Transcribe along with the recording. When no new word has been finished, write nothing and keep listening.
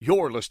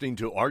You're listening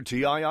to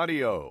RTI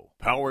Audio,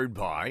 powered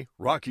by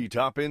Rocky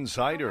Top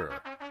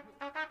Insider.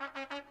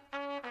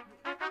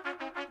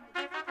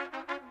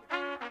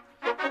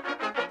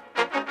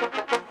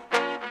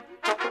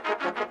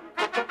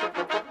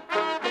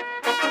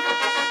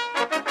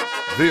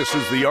 This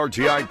is the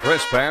RTI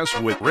Press Pass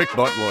with Rick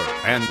Butler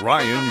and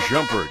Ryan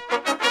Shumpert.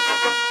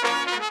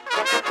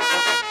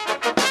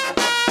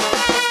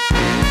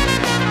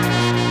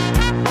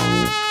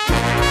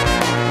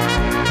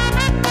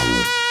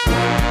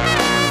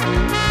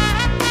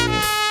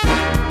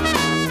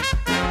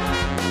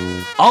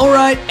 All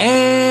right,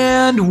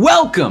 and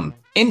welcome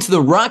into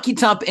the Rocky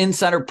Top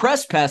Insider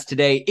Press Pass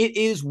today. It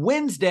is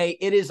Wednesday.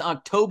 It is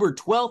October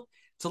 12th.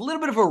 It's a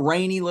little bit of a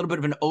rainy, a little bit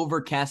of an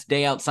overcast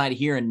day outside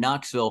here in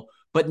Knoxville.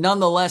 But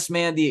nonetheless,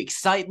 man, the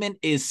excitement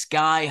is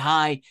sky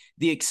high.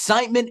 The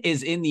excitement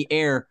is in the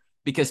air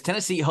because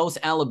Tennessee hosts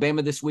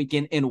Alabama this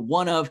weekend in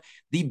one of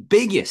the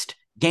biggest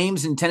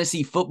games in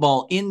Tennessee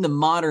football in the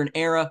modern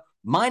era.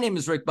 My name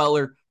is Rick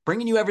Butler,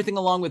 bringing you everything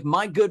along with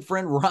my good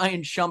friend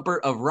Ryan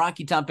Shumpert of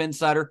Rocky Top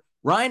Insider.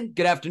 Ryan,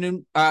 good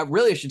afternoon.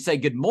 Really, I should say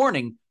good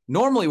morning.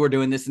 Normally, we're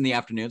doing this in the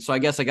afternoon, so I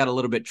guess I got a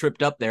little bit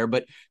tripped up there.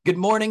 But good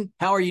morning.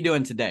 How are you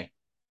doing today?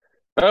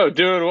 Oh,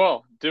 doing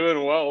well.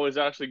 Doing well. Was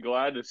actually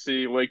glad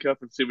to wake up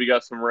and see we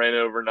got some rain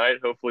overnight.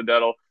 Hopefully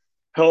that'll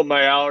help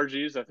my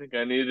allergies. I think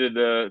I needed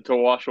to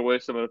wash away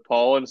some of the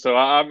pollen. So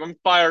I'm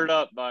fired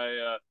up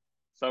by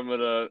some of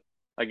the,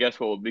 I guess,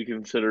 what would be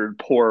considered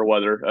poor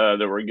weather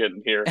that we're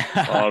getting here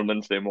on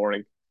Wednesday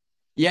morning.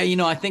 Yeah,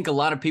 I think a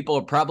lot of people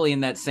are probably in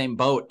that same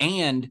boat.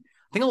 And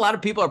I think a lot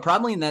of people are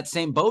probably in that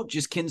same boat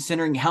just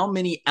considering how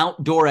many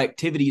outdoor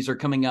activities are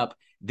coming up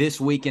this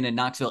weekend in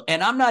Knoxville.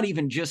 And I'm not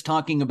even just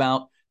talking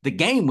about the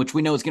game, which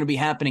we know is going to be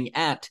happening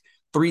at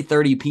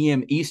 3:30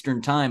 p.m.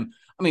 Eastern time.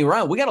 I mean,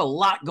 Ryan, we got a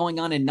lot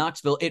going on in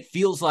Knoxville. It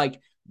feels like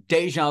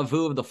deja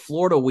vu of the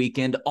Florida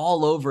weekend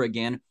all over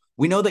again.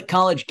 We know that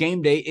College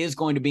Game Day is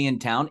going to be in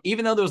town,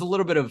 even though there's a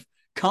little bit of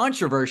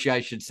controversy,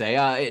 I should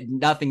say.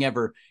 Nothing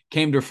ever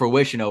came to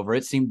fruition over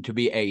it. Seemed to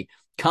be a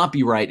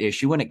copyright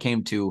issue when it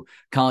came to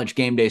College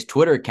Game Day's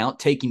Twitter account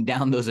taking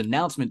down those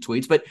announcement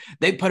tweets, but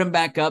they put them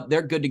back up.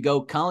 They're good to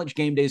go. College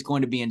Game Day is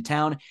going to be in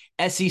town.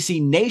 SEC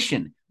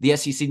Nation, the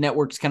SEC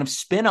Network's kind of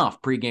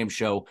spinoff pregame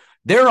show,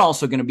 they're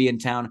also going to be in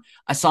town.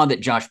 I saw that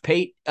Josh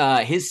Pate,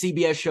 his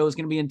CBS show is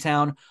going to be in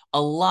town.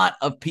 A lot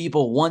of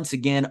people, once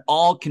again,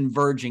 all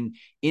converging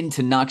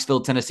into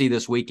Knoxville, Tennessee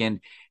this weekend.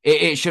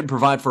 It should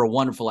provide for a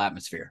wonderful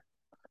atmosphere.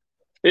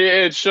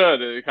 It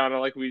should. Kind of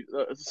like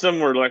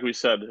similar to like we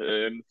said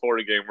in the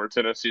Florida game, where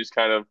Tennessee's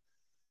kind of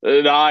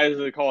the eyes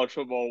of the college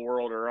football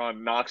world are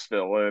on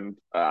Knoxville, and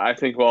I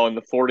think in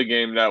the Florida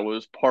game that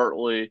was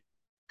partly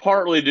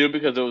due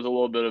because it was a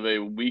little bit of a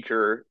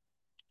weaker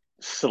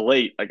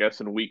slate, I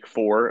guess, in week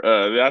 4.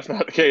 That's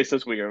not the case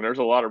this weekend. There's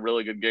a lot of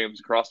really good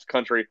games across the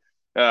country.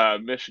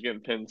 Michigan,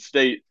 Penn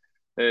State,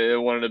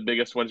 one of the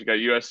biggest ones. You got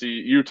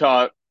USC,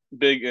 Utah,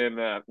 big in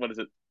what is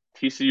it?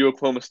 TCU,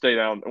 Oklahoma State.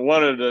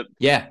 One of the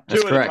Yeah, that's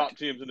two of the correct. top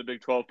teams in the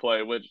Big 12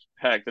 play. Which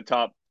heck, the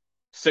top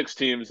 6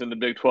 teams in the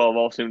Big 12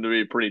 all seem to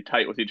be pretty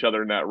tight with each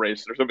other in that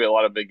race. There's going to be a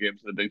lot of big games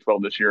in the Big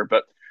 12 this year,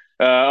 but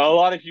a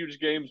lot of huge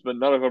games, but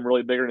none of them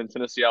really bigger than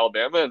Tennessee,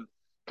 Alabama. And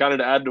kind of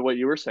to add to what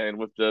you were saying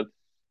with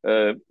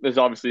this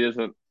obviously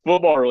isn't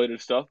football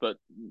related stuff, but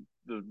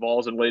the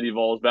Vols and Lady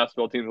Vols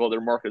basketball teams, their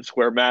Market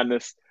Square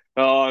Madness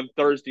on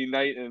Thursday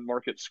night in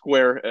Market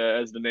Square,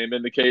 as the name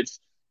indicates.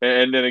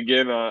 And then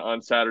again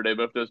on Saturday,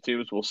 both those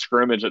teams will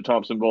scrimmage at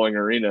Thompson Bowling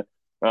Arena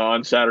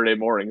on Saturday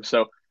morning.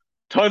 So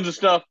tons of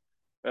stuff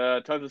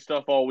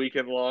all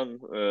weekend long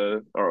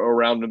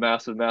around the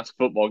massive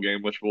football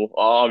game, which will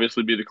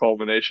obviously be the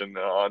culmination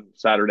on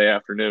Saturday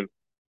afternoon.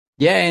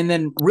 Yeah, and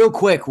then real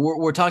quick,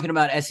 we're talking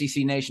about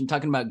SEC Nation,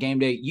 talking about game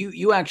day.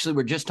 You actually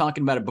were just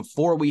talking about it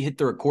before we hit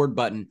the record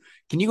button.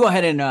 Can you go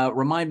ahead and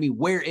remind me,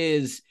 where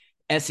is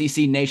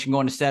SEC Nation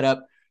going to set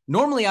up?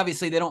 Normally,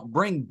 obviously, they don't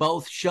bring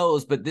both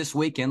shows, but this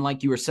weekend,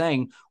 like you were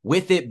saying,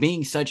 with it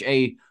being such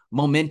a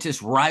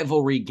momentous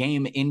rivalry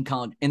game in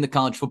the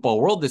college football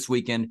world this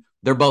weekend,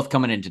 they're both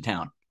coming into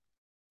town.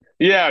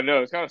 Yeah,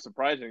 no, it's kind of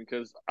surprising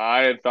because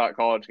I had thought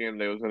College Game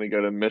Day was going to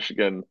go to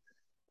Michigan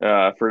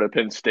for the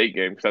Penn State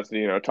game because that's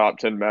the top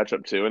 10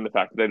 matchup too, and the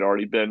fact that they'd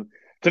already been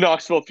to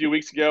Knoxville a few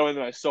weeks ago, and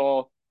then I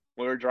saw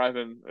when we were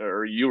driving,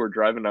 or you were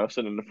driving, I was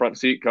sitting in the front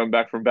seat coming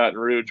back from Baton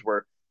Rouge,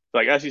 where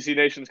like SEC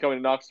Nation's coming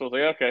to Knoxville. I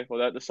was like, okay, well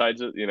that decides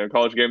it.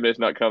 College Game Day's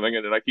not coming,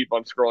 and then I keep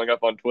on scrolling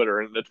up on Twitter,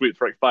 and the tweets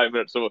for like 5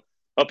 minutes so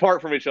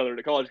apart from each other.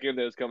 The College Game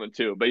Day is coming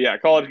too, but yeah,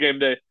 College Game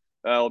Day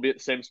will be at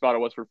the same spot it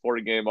was for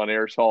Florida game on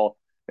Ayers Hall,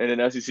 and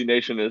then SEC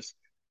Nation is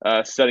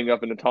setting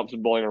up in the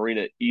Thompson Bowling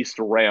Arena East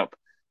Ramp.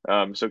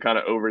 So kind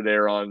of over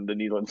there on the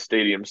Neyland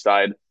Stadium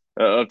side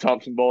of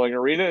Thompson Bowling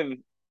Arena,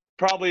 and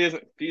probably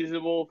isn't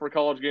feasible for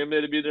College Game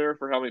Day to be there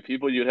for how many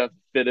people you'd have to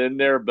fit in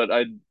there. But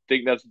I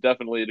think that's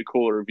definitely the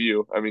cooler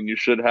view. I mean, you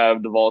should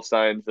have the Vol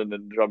signs and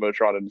then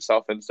Jumbotron in the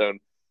South End Zone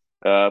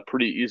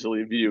pretty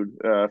easily viewed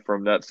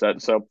from that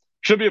set. So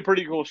should be a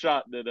pretty cool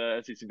shot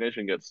that SEC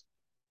Nation gets.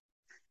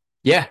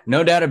 Yeah,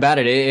 no doubt about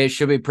it. It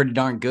should be pretty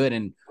darn good.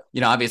 And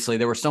Obviously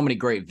there were so many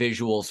great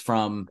visuals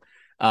from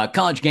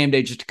College Game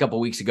Day just a couple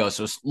weeks ago.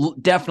 So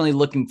definitely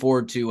looking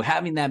forward to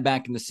having that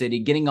back in the city,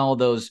 getting all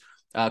those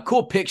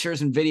cool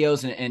pictures and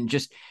videos and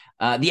just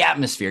the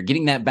atmosphere,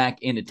 getting that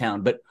back into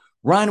town. But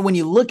Ryan, when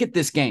you look at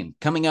this game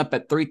coming up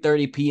at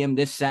 3:30 p.m.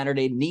 this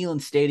Saturday,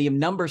 Neyland Stadium,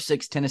 number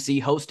 6 Tennessee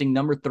hosting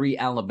number 3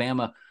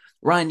 Alabama.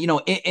 Ryan,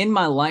 in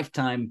my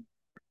lifetime,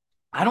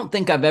 I don't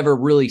think I've ever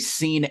really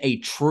seen a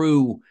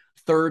true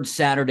third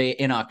Saturday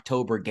in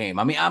October game.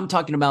 I mean, I'm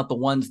talking about the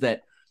ones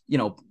that,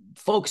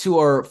 folks who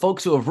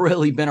have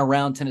really been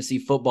around Tennessee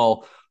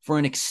football for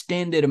an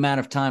extended amount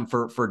of time,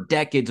 for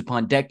decades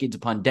upon decades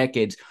upon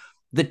decades.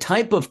 The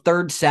type of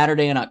third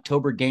Saturday in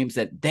October games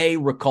that they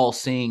recall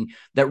seeing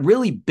that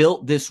really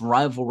built this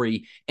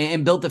rivalry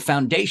and built the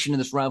foundation of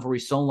this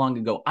rivalry so long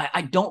ago.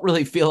 I don't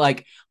really feel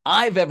like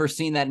I've ever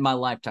seen that in my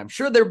lifetime.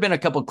 Sure, there have been a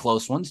couple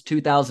close ones.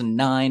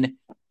 2009,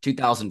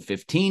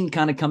 2015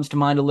 kind of comes to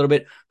mind a little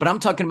bit, but I'm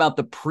talking about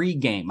the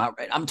pregame.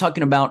 I'm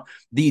talking about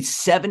the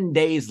 7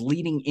 days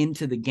leading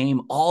into the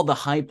game, all the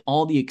hype,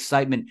 all the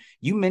excitement.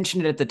 You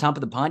mentioned it at the top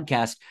of the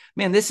podcast.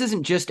 Man, this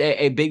isn't just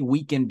a big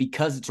weekend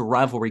because it's a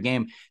rivalry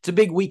game. It's a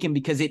big weekend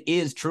because it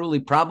is truly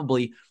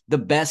probably the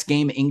best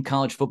game in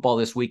college football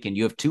this weekend.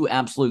 You have two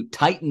absolute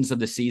titans of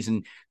the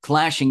season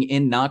clashing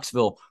in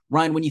Knoxville.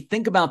 Ryan, when you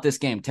think about this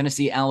game,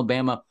 Tennessee,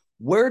 Alabama,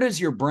 where does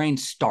your brain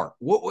start?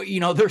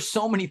 There's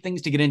so many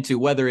things to get into,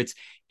 whether it's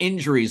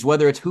injuries,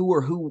 whether it's who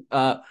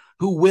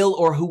will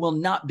or who will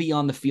not be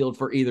on the field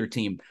for either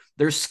team.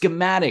 There's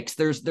schematics.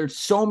 There's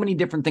so many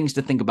different things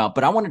to think about,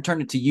 but I want to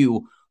turn it to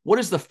you. What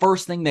is the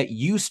first thing that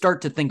you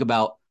start to think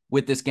about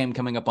with this game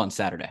coming up on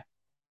Saturday?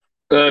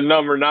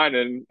 Number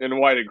 9 in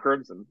white and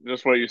crimson,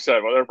 just what you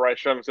said, whether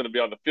Bryce Young is going to be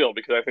on the field,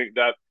 because I think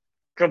that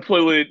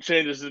completely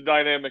changes the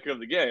dynamic of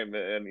the game.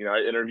 And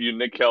I interviewed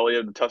Nick Kelly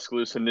of the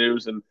Tuscaloosa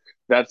News, and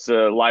that's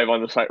live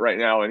on the site right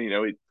now.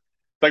 And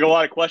like a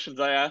lot of questions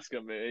I ask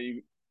him,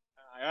 I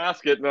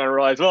ask it and I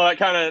realize, well, that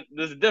kind of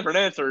there's a different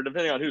answer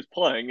depending on who's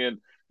playing. And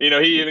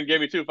he even gave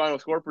me 2 final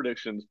score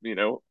predictions.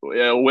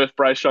 With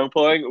Bryce Young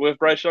playing, with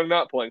Bryce Young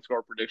not playing,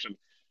 score prediction,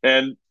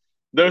 and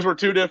those were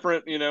 2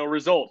 different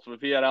results.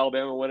 If he had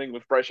Alabama winning,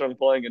 with Bryce Young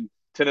playing, and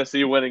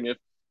Tennessee winning if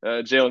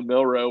Jalen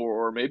Milroe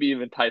or maybe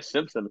even Ty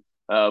Simpson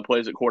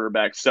plays at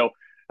quarterback. So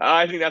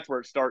I think that's where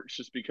it starts,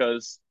 just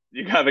because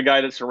you have a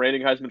guy that's a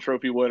reigning Heisman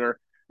Trophy winner,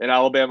 an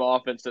Alabama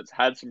offense that's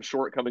had some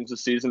shortcomings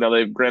this season. Now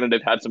they've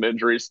had some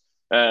injuries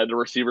at the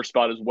receiver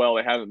spot as well.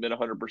 They haven't been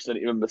 100%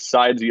 even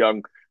besides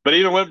Young. But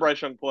even when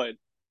Bryce Young played,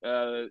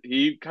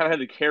 he kind of had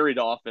to carry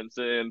the offense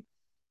in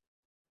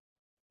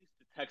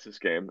the Texas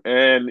game.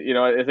 And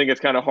I think it's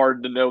kind of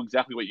hard to know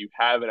exactly what you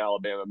have in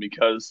Alabama,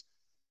 because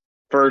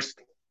first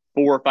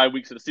 4 or 5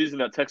 weeks of the season,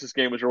 that Texas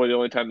game was really the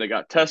only time they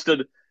got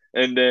tested.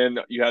 And then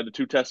you had the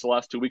 2 tests the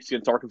last 2 weeks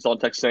against Arkansas and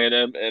Texas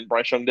A&M, and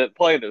Bryce Young didn't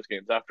play in those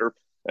games after,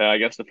 I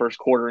guess, the first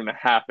quarter and a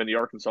half in the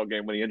Arkansas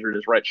game when he injured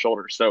his right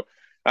shoulder. So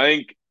I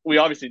think we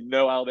obviously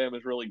know Alabama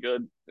is really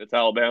good. It's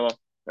Alabama.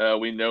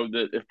 We know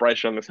that if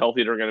Bryce Young is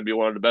healthy, they're going to be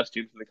one of the best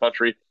teams in the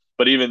country.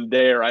 But even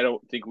there, I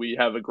don't think we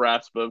have a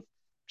grasp of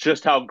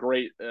just how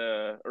great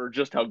or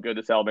just how good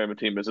this Alabama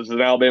team is. This is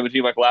an Alabama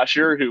team like last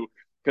year who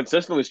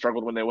consistently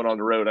struggled when they went on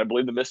the road. I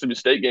believe the Mississippi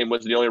State game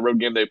was the only road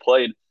game they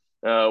played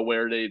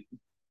where they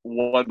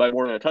won by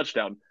more than a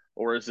touchdown.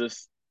 Or is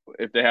this,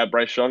 if they have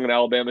Bryce Young, an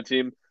Alabama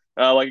team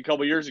like a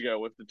couple years ago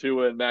with the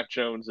Tua and Mac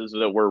Jones, is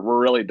that we're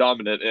really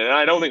dominant? And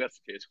I don't think that's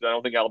the case, because I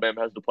don't think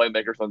Alabama has the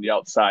playmakers on the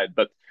outside.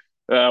 But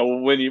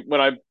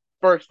when I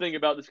first think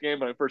about this game,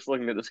 when I'm first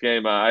looking at this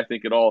game, I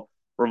think it all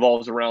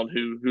revolves around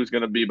who's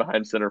going to be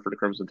behind center for the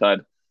Crimson Tide.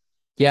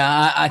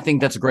 Yeah, I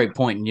think that's a great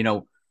point.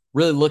 And,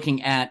 really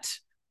looking at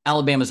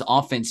Alabama's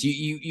offense,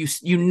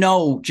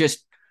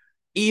 just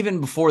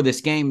even before this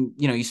game,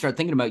 you start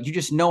thinking about, you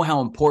just know how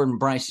important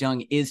Bryce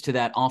Young is to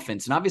that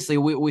offense. And obviously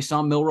we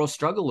saw Milroe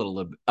struggle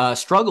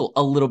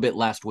a little bit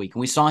last week, and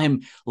we saw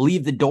him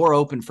leave the door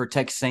open for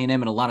Texas A&M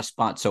in a lot of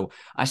spots. So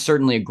I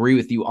certainly agree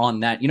with you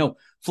on that.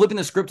 Flipping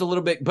the script a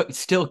little bit, but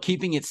still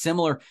keeping it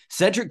similar.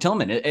 Cedric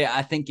Tillman,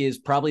 I think, is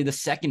probably the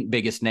second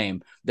biggest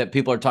name that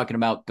people are talking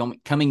about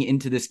coming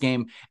into this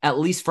game, at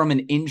least from an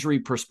injury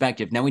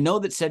perspective. Now, we know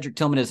that Cedric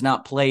Tillman has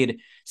not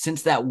played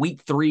since that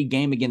week 3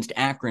 game against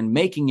Akron,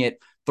 making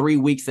it 3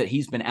 weeks that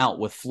he's been out,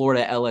 with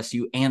Florida,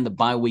 LSU, and the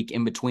bye week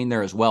in between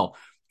there as well.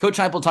 Coach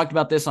Heupel talked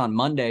about this on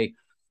Monday.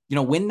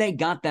 When they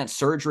got that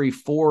surgery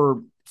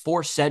for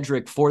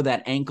Cedric for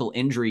that ankle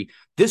injury,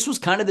 this was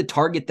kind of the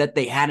target that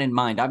they had in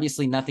mind.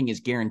 Obviously, nothing is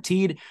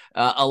guaranteed.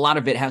 A lot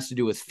of it has to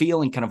do with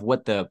feel and kind of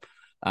what the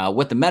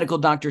medical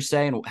doctors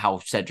say and how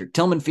Cedric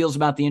Tillman feels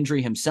about the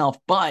injury himself.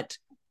 But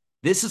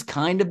this is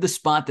kind of the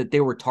spot that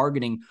they were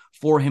targeting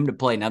for him to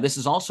play. Now, this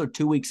is also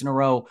 2 weeks in a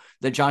row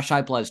that Josh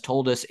Heupel has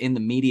told us in the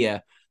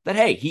media that,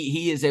 hey,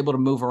 he is able to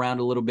move around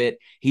a little bit.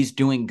 He's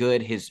doing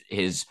good.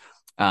 His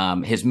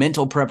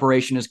mental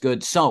preparation is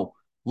good. So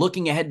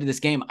looking ahead to this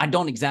game, I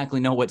don't exactly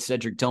know what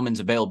Cedric Tillman's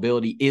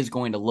availability is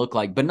going to look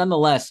like, but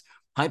nonetheless,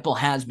 Heupel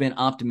has been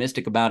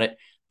optimistic about it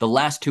the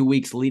last 2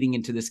 weeks leading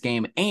into this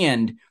game.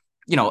 And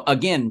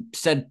again,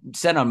 said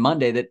on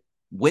Monday that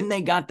when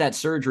they got that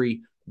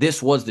surgery,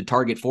 this was the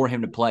target for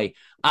him to play.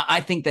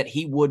 I think that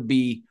he would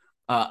be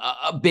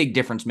a big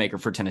difference maker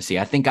for Tennessee.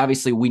 I think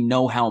obviously we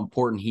know how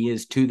important he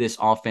is to this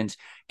offense,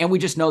 and we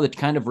just know the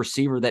kind of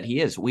receiver that he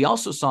is. We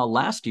also saw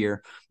last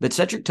year that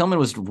Cedric Tillman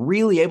was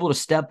really able to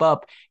step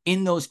up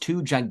in those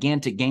two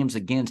gigantic games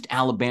against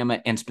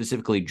Alabama and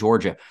specifically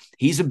Georgia.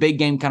 He's a big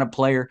game kind of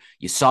player.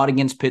 You saw it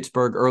against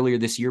Pittsburgh earlier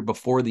this year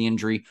before the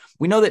injury.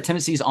 We know that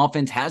Tennessee's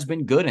offense has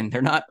been good, and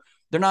they're not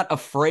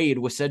afraid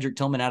with Cedric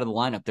Tillman out of the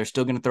lineup. They're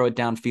still going to throw it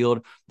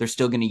downfield. They're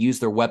still going to use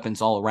their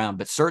weapons all around.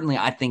 But certainly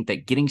I think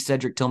that getting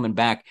Cedric Tillman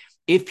back,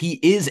 if he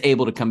is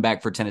able to come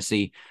back for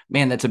Tennessee,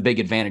 man, that's a big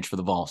advantage for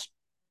the Vols.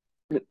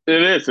 It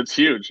is. It's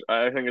huge.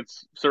 I think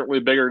it's certainly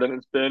bigger than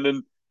it's been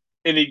in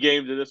any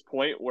game to this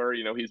point where,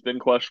 he's been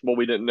questionable.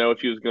 We didn't know if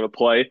he was going to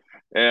play.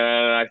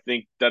 And I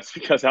think that's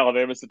because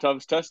Alabama's the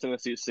toughest test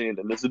Tennessee's seen.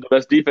 And this is the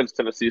best defense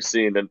Tennessee's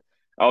seen. And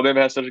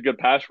Alabama has such a good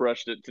pass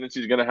rush that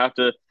Tennessee's going to have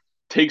to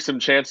take some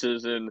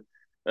chances. And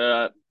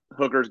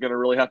Hooker's going to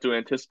really have to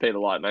anticipate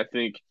a lot. And I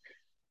think,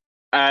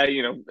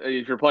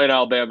 if you're playing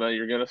Alabama,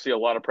 you're going to see a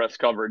lot of press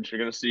coverage. You're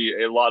going to see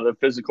a lot of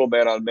physical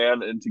man on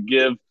man. And to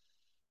give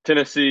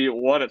Tennessee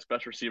won its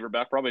best receiver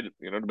back, probably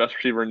the best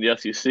receiver in the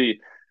SEC,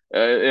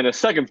 and a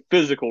second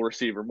physical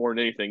receiver more than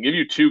anything. Give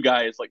you two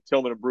guys like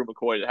Tillman and Brew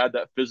McCoy that had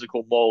that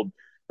physical mold,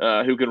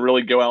 who can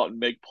really go out and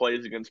make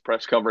plays against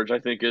press coverage. I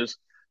think is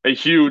a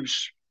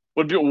huge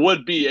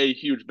would be a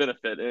huge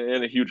benefit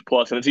and a huge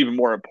plus, and it's even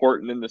more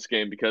important in this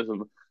game because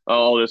of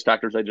all those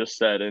factors I just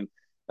said. And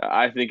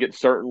I think it's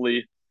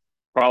certainly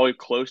probably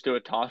close to a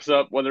toss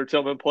up whether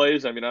Tillman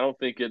plays. I mean, I don't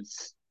think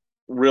it's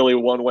really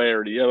one way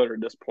or the other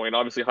at this point.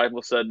 Obviously,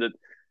 Heupel said that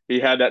he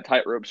had that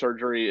tightrope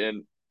surgery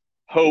in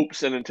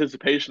hopes and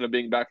anticipation of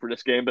being back for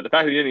this game. But the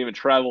fact that he didn't even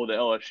travel to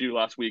LSU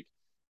last week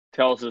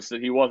tells us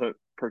that he wasn't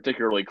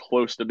particularly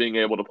close to being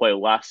able to play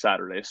last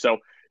Saturday. So,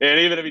 and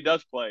even if he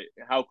does play,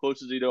 how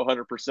close is he to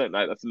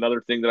 100%? That's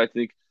another thing that I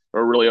think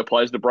really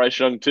applies to Bryce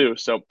Young too.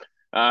 So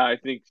I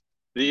think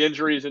the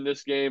injuries in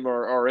this game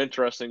are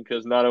interesting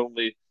because not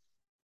only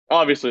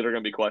obviously they're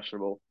going to be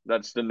questionable.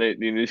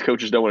 These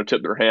coaches don't want to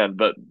tip their hand,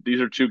 but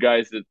these are two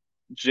guys that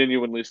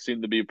genuinely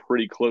seem to be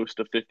pretty close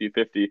to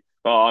 50-50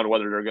 on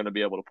whether they're going to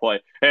be able to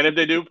play. And if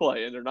they do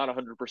play and they're not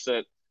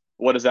 100%,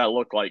 what does that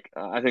look like?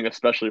 I think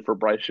especially for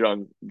Bryce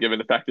Young, given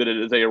the fact that it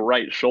is a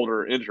right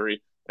shoulder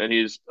injury and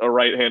he's a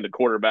right-handed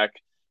quarterback,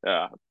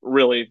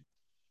 really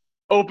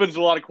opens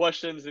a lot of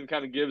questions and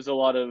kind of gives a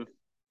lot of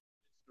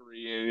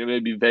history and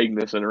maybe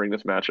vagueness entering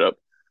this matchup.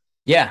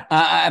 Yeah,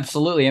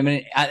 absolutely. I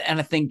mean, and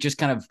I think just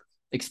kind of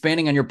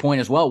expanding on your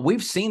point as well,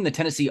 we've seen the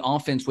Tennessee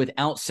offense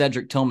without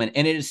Cedric Tillman,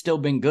 and it has still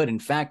been good. In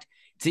fact,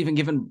 it's even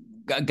given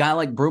a guy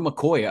like Brew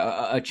McCoy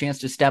a chance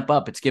to step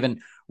up. It's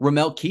given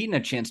Ramel Keaton a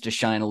chance to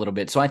shine a little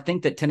bit. So I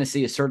think that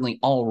Tennessee is certainly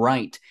all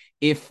right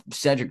if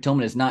Cedric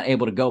Tillman is not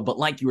able to go. But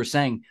like you were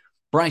saying,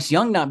 Bryce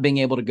Young not being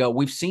able to go,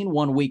 we've seen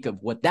 1 week of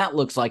what that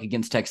looks like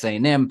against Texas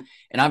A&M,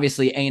 and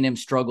obviously A&M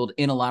struggled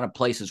in a lot of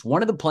places.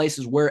 One of the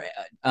places where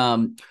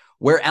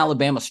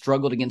Alabama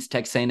struggled against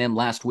Texas A&M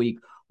last week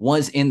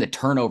was in the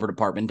turnover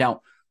department.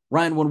 Now,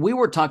 Ryan, when we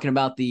were talking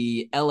about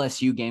the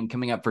LSU game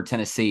coming up for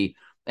Tennessee,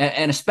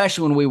 and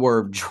especially when we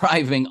were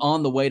driving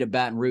on the way to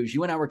Baton Rouge,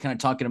 you and I were kind of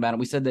talking about it.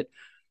 We said that,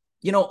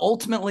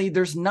 ultimately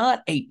there's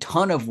not a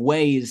ton of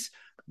ways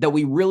that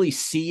we really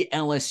see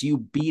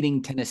LSU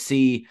beating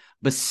Tennessee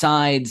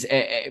besides,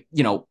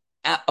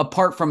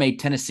 apart from a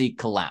Tennessee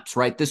collapse,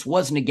 right? This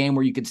wasn't a game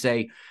where you could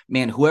say,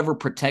 man, whoever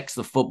protects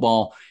the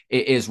football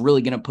is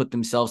really going to put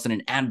themselves in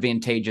an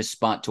advantageous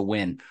spot to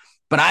win.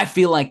 But I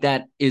feel like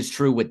that is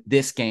true with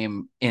this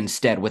game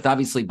instead, with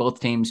obviously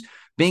both teams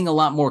being a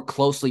lot more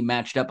closely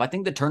matched up. I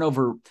think the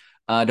turnover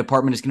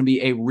department is going to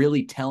be a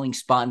really telling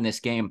spot in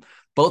this game.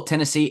 Both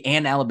Tennessee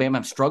and Alabama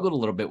have struggled a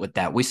little bit with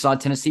that. We saw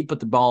Tennessee put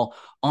the ball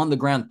on the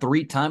ground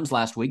 3 times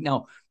last week.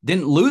 Now,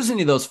 didn't lose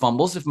any of those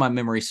fumbles, if my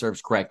memory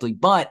serves correctly,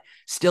 but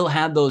still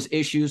had those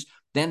issues.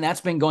 Then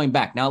that's been going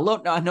back. Now,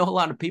 look, I know a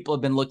lot of people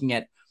have been looking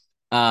at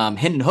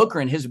Hendon Hooker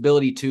and his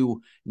ability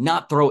to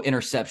not throw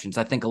interceptions.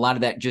 I think a lot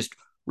of that just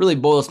really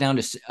boils down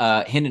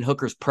to Hendon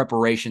Hooker's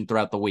preparation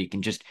throughout the week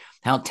and just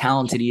how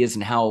talented he is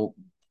and how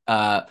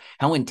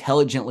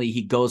intelligently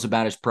he goes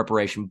about his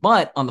preparation.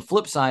 But on the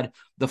flip side,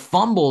 the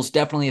fumbles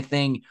definitely a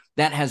thing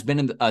that has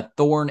been a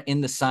thorn in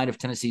the side of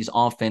Tennessee's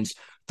offense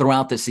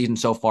throughout the season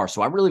so far.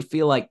 So I really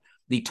feel like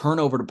the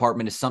turnover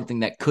department is something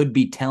that could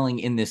be telling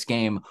in this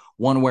game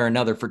one way or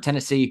another for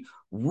Tennessee.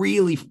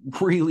 Really,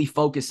 really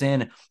focus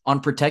in on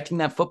protecting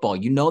that football.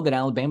 You know that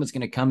Alabama's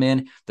going to come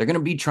in. They're going to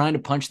be trying to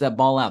punch that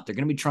ball out. They're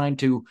going to be trying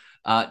to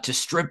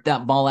strip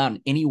that ball out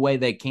in any way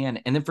they can.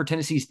 And then for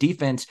Tennessee's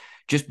defense,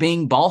 just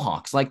being ball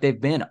hawks like they've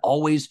been,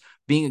 always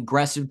being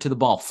aggressive to the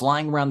ball,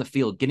 flying around the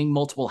field, getting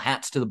multiple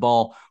hats to the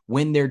ball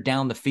when they're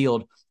down the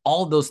field.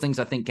 All of those things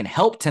I think can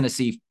help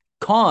Tennessee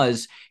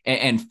cause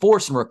and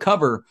force and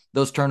recover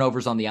those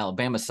turnovers on the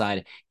Alabama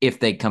side if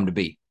they come to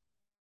be.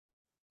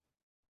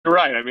 You're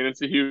right. I mean,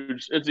 it's a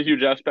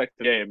huge aspect of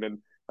the game, and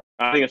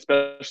I think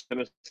especially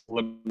Tennessee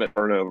limit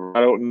turnover.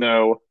 I don't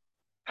know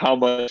how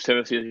much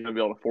Tennessee is going to be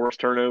able to force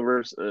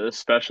turnovers,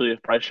 especially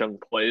if Bryce Young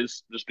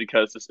plays, just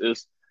because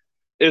this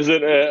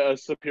isn't a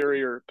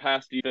superior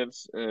pass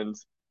defense. And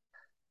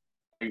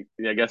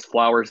I guess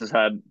Flowers has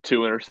had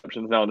 2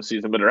 interceptions now in the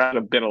season, but there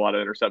haven't been a lot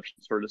of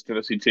interceptions for this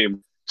Tennessee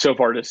team so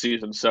far this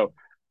season. So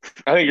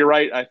I think you're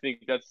right. I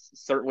think that's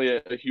certainly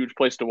a huge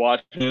place to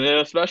watch, and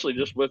especially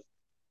just with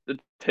the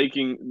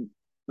taking,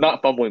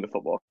 not fumbling the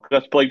football.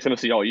 That's plagued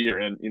Tennessee all year.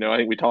 And, I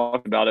think we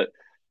talked about it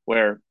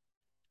where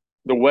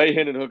the way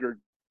Hendon Hooker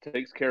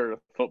takes care of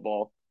the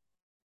football,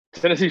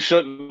 Tennessee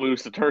shouldn't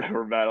lose the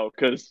turnover battle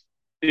because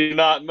he's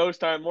not more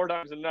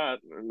times than not,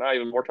 or not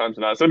even more times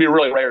than not. It's going to be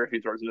really rare if he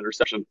throws an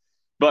interception.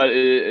 But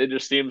it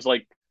just seems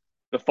like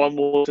the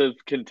fumbles have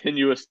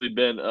continuously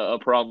been a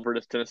problem for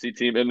this Tennessee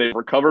team, and they've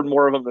recovered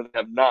more of them than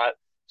have not.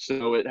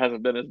 So it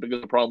hasn't been as big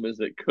of a problem as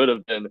it could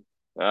have been.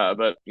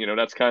 But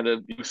that's kind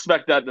of, you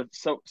expect that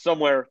to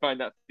somewhere find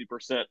that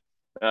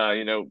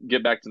 50%,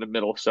 get back to the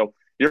middle. So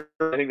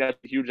I think that's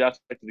a huge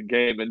aspect of the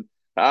game. And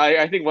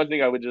I think one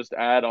thing I would just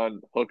add on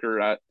Hooker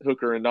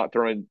and not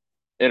throwing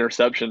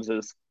interceptions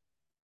is,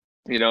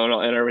 and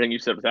everything you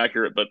said was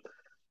accurate, but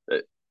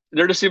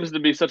there just seems to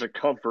be such a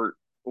comfort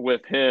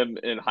with him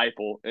and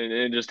Heupel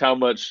and just how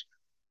much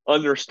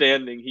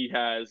understanding he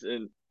has,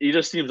 and he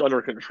just seems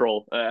under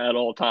control at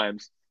all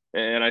times.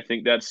 And I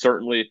think that's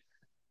certainly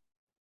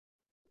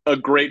a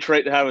great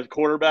trait to have as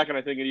quarterback, and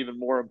I think an even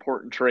more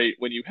important trait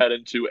when you head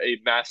into a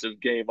massive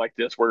game like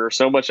this, where there's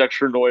so much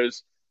extra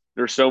noise,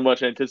 there's so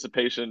much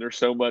anticipation, there's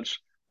so much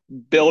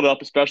build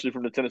up, especially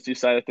from the Tennessee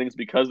side of things,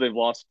 because they've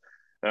lost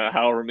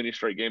however many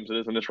straight games it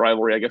is in this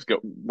rivalry. I guess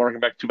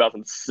marking back to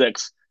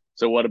 2006.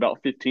 So what, about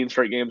 15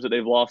 straight games that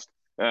they've lost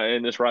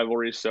in this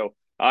rivalry? So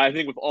I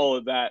think with all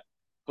of that,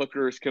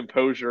 Hooker's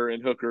composure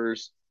and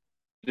Hooker's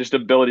just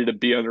ability to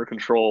be under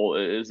control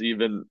is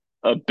even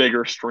a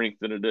bigger strength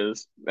than it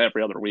is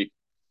every other week.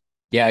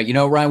 Yeah,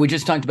 Ryan, we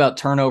just talked about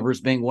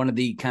turnovers being one of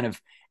the kind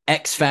of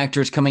X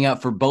factors coming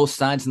up for both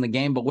sides in the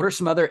game. But what are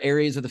some other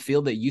areas of the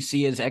field that you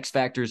see as X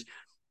factors?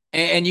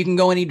 And you can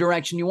go any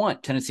direction you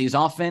want. Tennessee's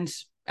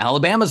offense,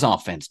 Alabama's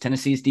offense,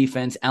 Tennessee's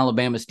defense,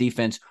 Alabama's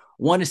defense.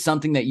 What is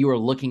something that you are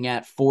looking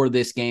at for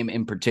this game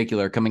in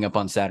particular coming up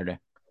on Saturday?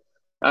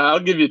 I'll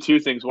give you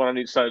 2 things, one on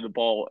each side of the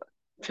ball.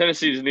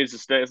 Tennessee just needs to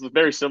stay. It's a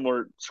very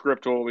similar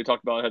script to what we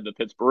talked about ahead of the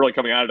Pittsburgh, really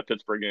coming out of the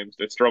Pittsburgh games.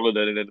 They struggled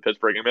in the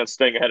Pittsburgh game. That's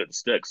staying ahead of the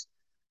sticks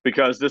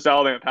because this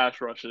Alabama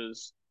pass rush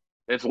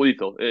it's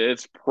lethal.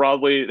 It's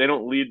probably, they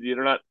don't lead,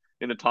 they're not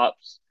in the top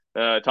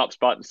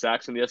spot in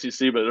sacks in the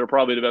SEC, but they're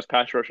probably the best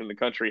pass rush in the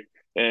country.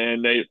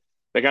 And they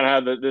kind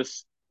of have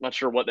this, not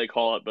sure what they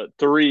call it, but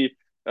 3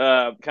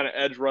 kind of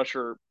edge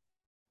rusher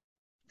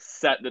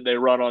set that they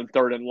run on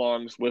third and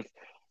longs with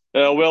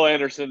Will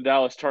Anderson,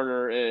 Dallas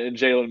Turner, and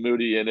Jalen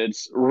Moody, and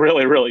it's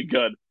really, really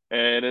good,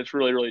 and it's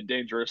really, really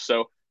dangerous.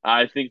 So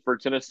I think for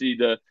Tennessee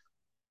to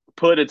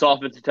put its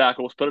offensive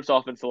tackles, put its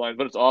offensive line,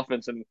 put its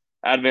offense in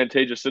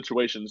advantageous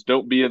situations,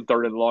 don't be in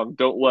third and long,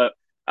 don't let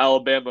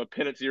Alabama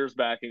pin its ears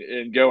back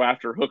and go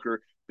after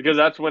Hooker, because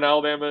that's when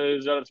Alabama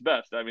is at its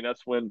best. I mean,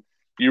 that's when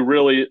you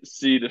really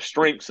see the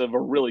strengths of a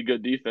really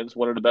good defense,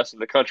 one of the best in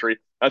the country.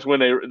 That's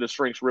when the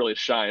strengths really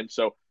shine.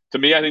 So to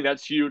me, I think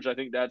that's huge. I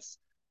think that's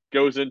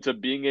goes into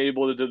being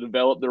able to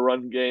develop the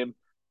run game.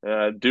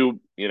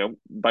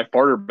 By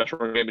far their best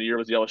run game of the year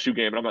was the LSU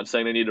game. And I'm not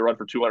saying they need to run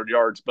for 200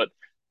 yards, but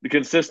to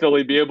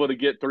consistently be able to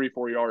get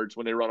 3-4 yards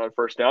when they run on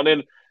first down.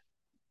 And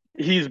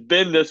he's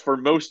been this for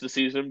most of the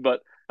season,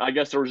 but I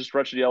guess there was a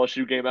stretch of the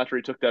LSU game after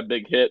he took that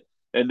big hit,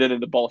 and then in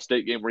the Ball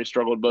State game where he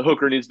struggled. But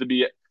Hooker needs to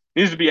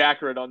be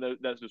accurate on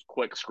those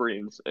quick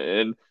screens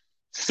and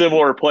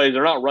similar plays.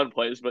 They're not run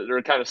plays, but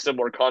they're kind of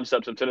similar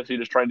concepts of Tennessee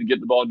just trying to get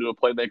the ball into a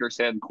playmaker's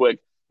hand quick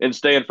and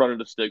stay in front of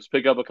the sticks,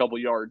 pick up a couple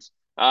yards.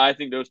 I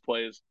think those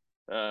plays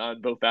on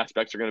both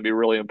aspects are going to be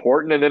really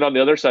important. And then on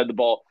the other side of the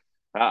ball,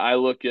 I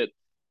look at,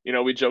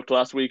 I joked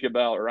last week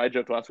about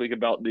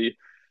the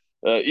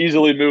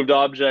easily moved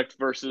object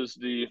versus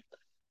the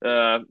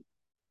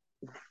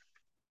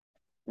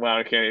wow,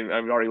 I can't even,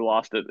 I've already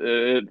lost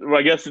it.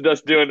 I guess it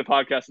does doing the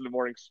podcast in the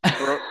mornings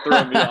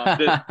throwing me off.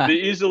 The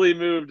easily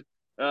moved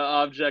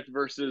object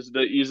versus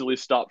the easily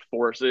stopped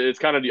force. It's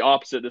kind of the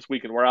opposite this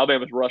weekend, where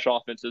Alabama's rush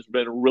offense has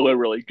been really,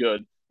 really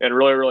good and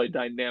really, really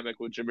dynamic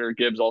with Jahmyr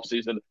Gibbs all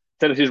season.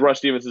 Tennessee's rush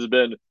defense has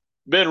been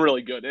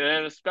really good,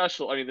 and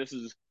especially, I mean, this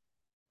is,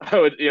 I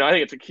think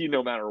it's a key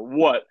no matter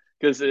what.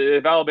 Because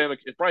if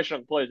Bryce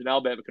Young plays and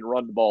Alabama can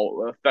run the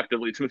ball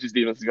effectively, Tennessee's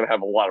defense is going to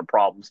have a lot of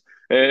problems.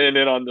 And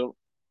then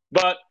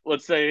but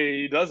let's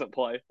say he doesn't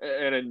play,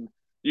 and then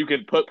you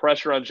can put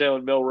pressure on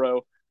Jalen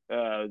Milroe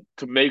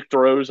to make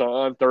throws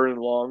on third and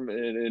long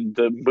and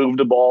to move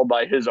the ball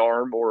by his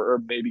arm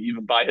or maybe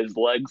even by his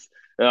legs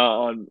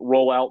on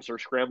rollouts or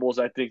scrambles.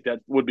 I think that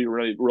would be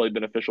really, really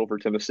beneficial for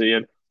Tennessee.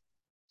 And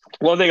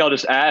one thing I'll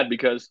just add,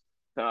 because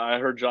I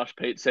heard Josh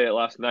Pate say it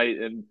last night,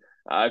 and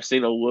I've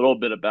seen a little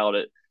bit about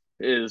it,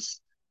 is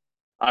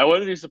I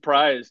wouldn't be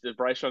surprised if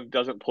Bryce Young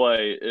doesn't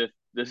play if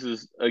this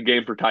is a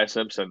game for Ty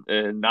Simpson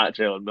and not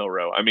Jalen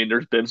Milroe. I mean,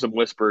 there's been some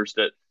whispers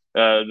that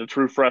the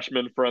true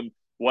freshman from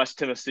West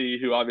Tennessee,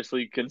 who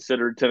obviously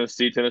considered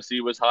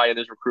Tennessee was high in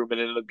his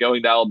recruitment, ended up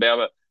going to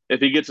Alabama. If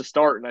he gets a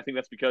start, and I think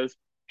that's because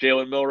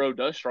Jalen Milroe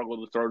does struggle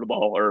to throw the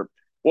ball, or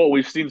what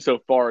we've seen so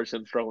far is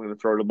him struggling to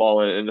throw the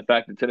ball, and the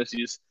fact that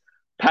Tennessee's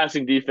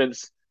passing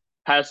defense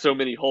has so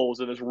many holes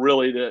and is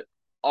really the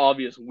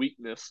obvious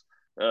weakness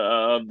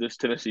of this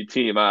Tennessee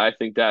team. I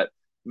think that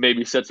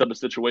maybe sets up a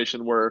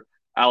situation where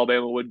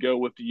Alabama would go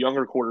with the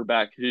younger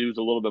quarterback who's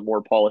a little bit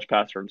more polished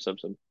passer than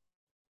Simpson.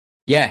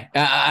 Yeah,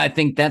 I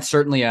think that's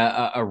certainly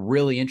a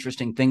really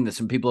interesting thing that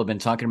some people have been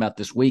talking about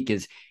this week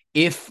is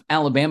if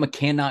Alabama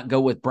cannot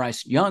go with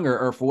Bryce Young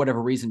or for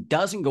whatever reason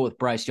doesn't go with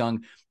Bryce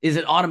Young, is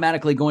it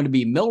automatically going to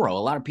be Milroe? A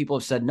lot of people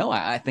have said, no,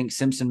 I think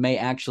Simpson may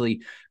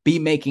actually be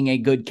making a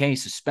good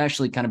case,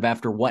 especially kind of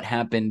after what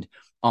happened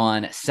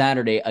on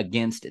Saturday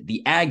against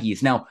the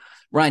Aggies. Now,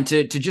 Ryan,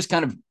 to just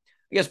kind of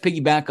I guess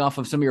piggyback off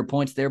of some of your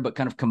points there, but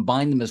kind of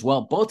combine them as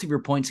well. Both of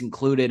your points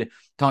included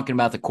talking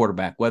about the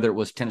quarterback, whether it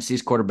was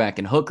Tennessee's quarterback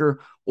in Hooker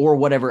or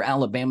whatever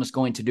Alabama's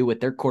going to do with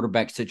their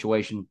quarterback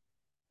situation.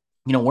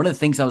 You know, one of the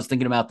things I was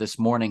thinking about this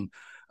morning,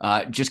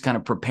 just kind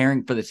of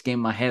preparing for this game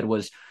in my head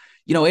was,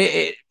 you know,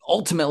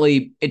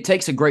 ultimately it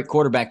takes a great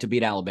quarterback to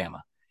beat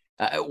Alabama.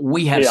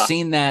 We have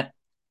seen that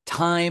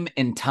time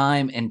and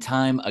time and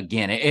time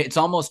again. It's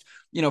almost,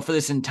 you know, for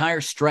this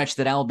entire stretch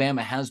that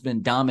Alabama has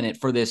been dominant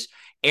for this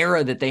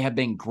era that they have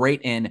been great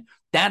in.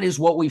 That is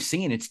what we've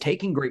seen. It's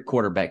taken great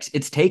quarterbacks.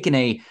 It's taken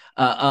a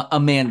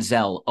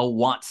Manziel, a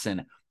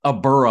Watson, a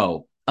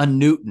Burrow, a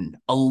Newton,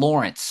 a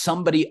Lawrence,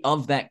 somebody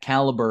of that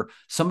caliber,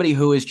 somebody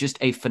who is just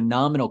a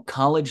phenomenal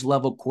college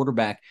level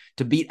quarterback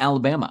to beat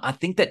Alabama. I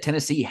think that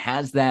Tennessee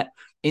has that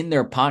in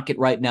their pocket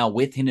right now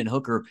with Hendon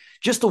Hooker,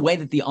 just the way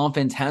that the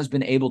offense has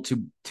been able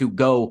to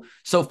go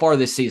so far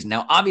this season.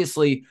 Now,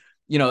 obviously,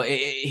 you know,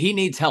 he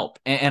needs help.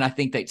 And I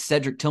think that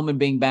Cedric Tillman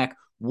being back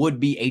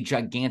would be a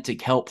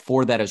gigantic help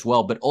for that as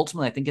well. But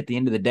ultimately, I think at the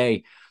end of the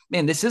day,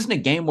 man, this isn't a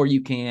game where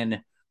you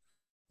can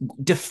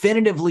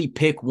definitively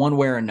pick one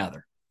way or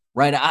another,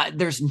 right?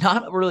 There's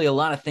not really a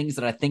lot of things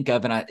that I think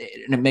of, and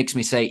it makes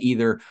me say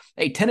either,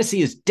 hey,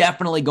 Tennessee is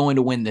definitely going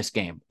to win this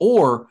game,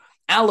 or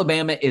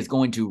Alabama is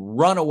going to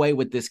run away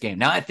with this game.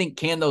 Now, I think,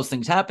 can those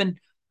things happen?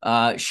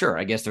 Sure,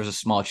 I guess there's a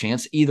small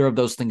chance either of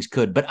those things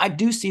could, but I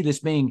do see this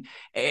being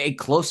a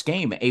close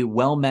game, a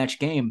well-matched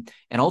game.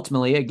 And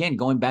ultimately, again,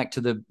 going back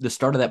to the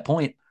start of that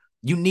point,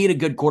 you need a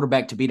good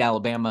quarterback to beat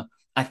Alabama.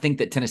 I think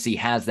that Tennessee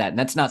has that, and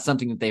that's not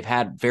something that they've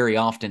had very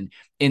often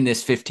in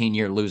this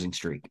 15-year losing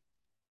streak.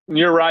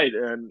 You're right,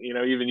 and you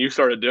know, even you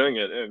started doing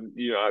it, and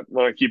you know, I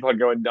want to keep on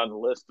going down the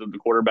list of the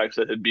quarterbacks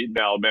that had beaten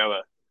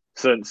Alabama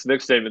since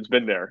Nick Saban's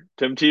been there.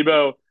 Tim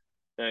Tebow,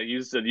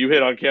 you said you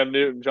hit on Cam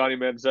Newton, Johnny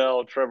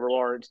Manziel, Trevor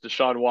Lawrence,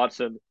 Deshaun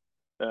Watson.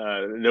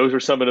 Those are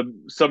some of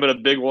the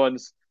big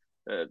ones.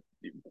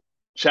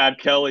 Chad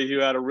Kelly, who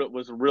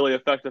was a really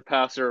effective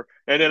passer,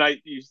 and then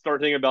you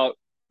start thinking about,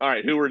 all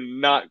right, who are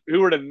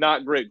the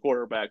not great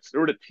quarterbacks?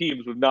 Who are the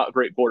teams with not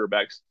great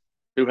quarterbacks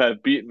who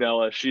have beaten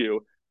LSU?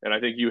 And I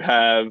think you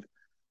have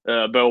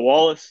Bo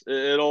Wallace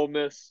at Ole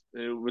Miss.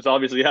 It was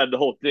obviously had the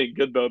whole thing,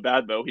 good Bo,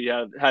 bad Bo. He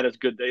had his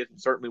good days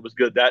and certainly was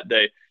good that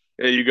day.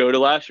 And you go to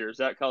last year,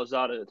 Zach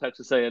Calzada at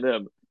Texas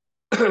A&M.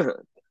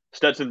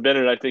 Stetson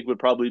Bennett, I think, would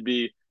probably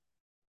be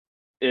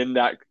in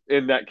that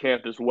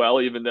camp as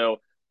well, even though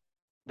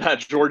that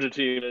Georgia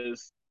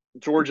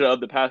of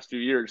the past 2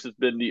 years has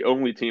been the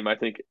only team, I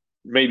think,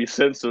 maybe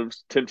since of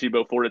Tim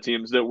Tebow Florida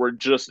teams that were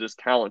just as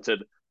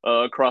talented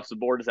across the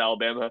board as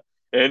Alabama.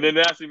 And then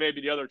actually maybe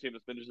the other team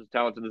that's been just as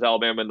talented as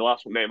Alabama, and the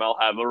last name I'll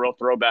have, a real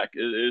throwback,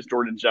 is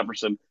Jordan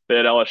Jefferson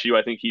at LSU.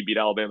 I think he beat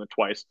Alabama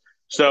twice.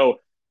 So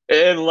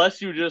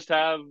unless you just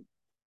have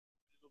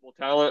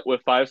talent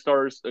with 5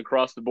 stars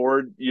across the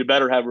board, you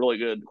better have really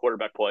good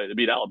quarterback play to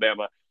beat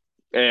Alabama.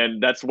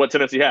 And that's what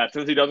Tennessee has.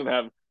 Tennessee doesn't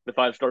have the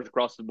 5 stars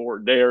across the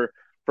board. They're,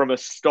 from a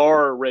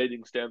star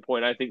rating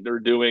standpoint, I think they're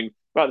doing,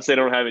 not to say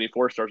they don't have any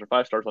 4 stars or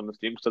 5 stars on this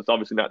team, because that's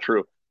obviously not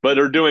true, but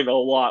they're doing a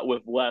lot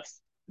with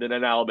less than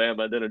an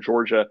Alabama, than a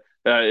Georgia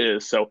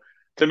is. So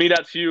to me,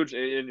 that's huge.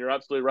 And you're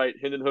absolutely right.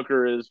 Hendon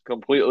Hooker is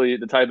completely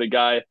the type of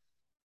guy.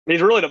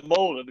 He's really the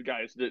mold of the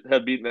guys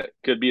that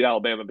could beat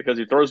Alabama, because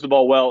he throws the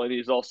ball well, and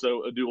he's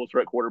also a dual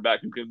threat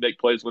quarterback who can make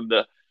plays when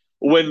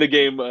the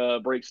game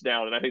breaks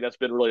down. And I think that's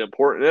been really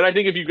important. And I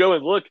think if you go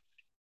and look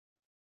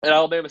at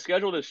Alabama's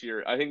schedule this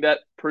year, I think that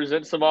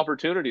presents some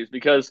opportunities,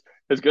 because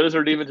as good as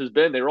their defense has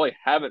been, they really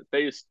haven't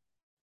faced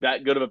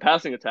that good of a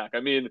passing attack. I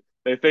mean,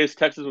 they faced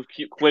Texas with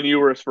Quinn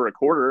Ewers for a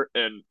quarter,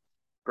 and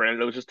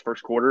granted, it was just the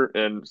first quarter,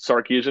 and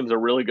Sarkisian's a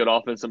really good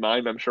offensive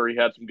mind. I'm sure he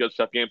had some good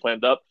stuff game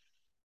planned up,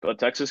 but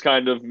Texas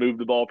kind of moved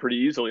the ball pretty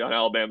easily on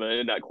Alabama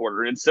in that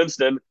quarter. And since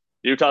then,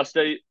 Utah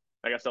State,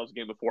 I guess that was the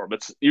game before,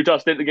 but Utah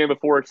State the game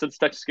before, since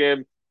Texas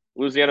game,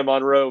 Louisiana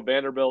Monroe,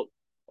 Vanderbilt,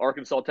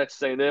 Arkansas,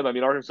 Texas A&M. I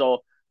mean, Arkansas,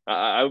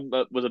 I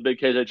was a big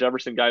KJ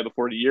Jefferson guy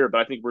before the year,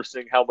 but I think we're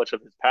seeing how much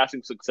of his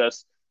passing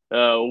success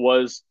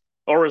was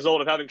a result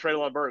of having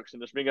Treylon Burks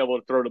and just being able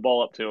to throw the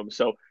ball up to him.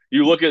 So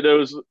you look at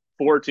those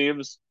four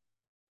teams,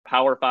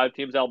 Power 5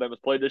 teams Alabama's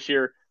played this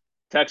year.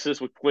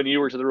 Texas with Quinn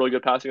Ewers with a really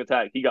good passing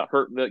attack. He got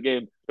hurt in that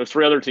game. Those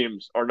three other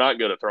teams are not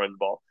good at throwing the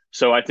ball.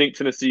 So I think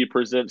Tennessee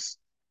presents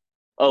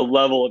a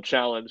level of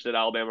challenge that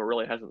Alabama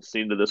really hasn't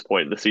seen to this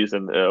point in the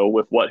season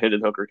with what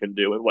Hendon Hooker can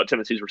do and what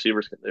Tennessee's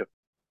receivers can do.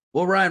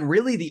 Well, Ryan,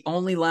 really the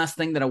only last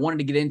thing that I wanted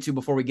to get into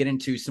before we get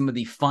into some of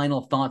the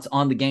final thoughts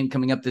on the game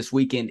coming up this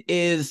weekend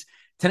is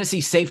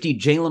Tennessee safety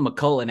Jalen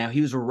McCullough. Now,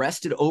 he was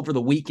arrested over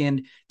the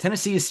weekend.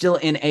 Tennessee is still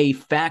in a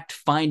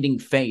fact-finding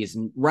phase.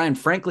 And Ryan,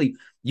 frankly,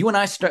 you and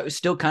I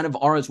still kind of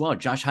are as well.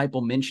 Josh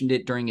Heupel mentioned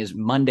it during his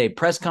Monday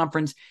press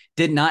conference,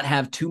 did not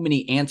have too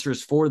many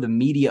answers for the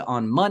media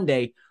on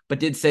Monday, but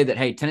did say that,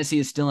 hey, Tennessee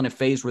is still in a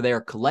phase where they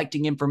are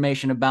collecting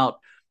information about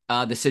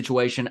the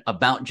situation,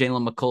 about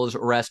Jalen McCullough's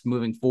arrest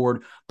moving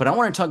forward. But I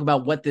want to talk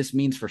about what this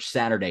means for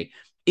Saturday.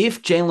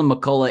 If Jalen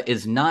McCullough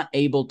is not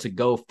able to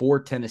go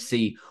for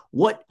Tennessee,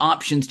 what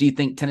options do you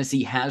think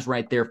Tennessee has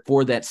right there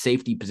for that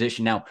safety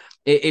position? Now,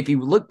 if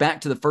you look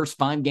back to the first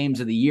 5 games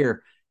of the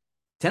year,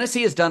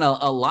 Tennessee has done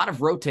a lot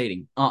of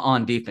rotating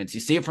on defense. You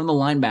see it from the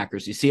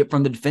linebackers. You see it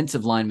from the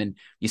defensive linemen.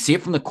 You see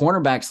it from the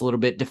cornerbacks a little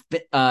bit.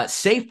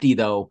 Safety,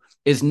 though,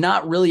 is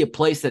not really a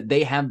place that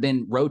they have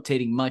been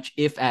rotating much,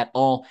 if at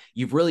all.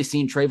 You've really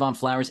seen Trayvon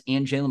Flowers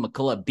and Jalen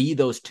McCullough be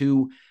those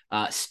two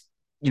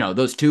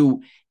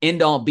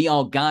end-all,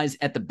 be-all guys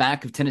at the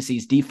back of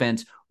Tennessee's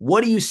defense.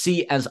 What do you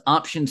see as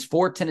options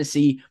for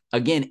Tennessee,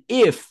 again,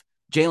 if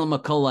Jalen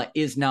McCullough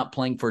is not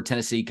playing for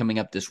Tennessee coming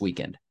up this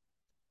weekend?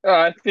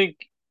 I think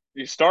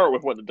you start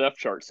with what the depth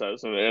chart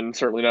says, and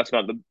certainly that's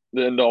not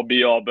the end-all,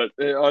 be-all, but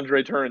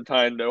Andre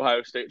Turrentine, the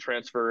Ohio State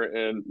transfer,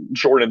 and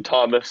Jordan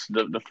Thomas,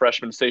 the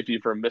freshman safety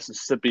from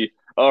Mississippi,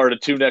 are the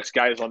two next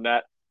guys on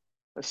that.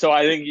 So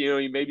I think,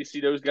 you maybe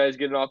see those guys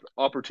getting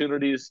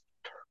opportunities.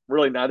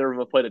 Really, neither of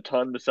them have played a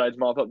ton besides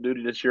mop-up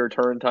duty this year.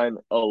 Turrentine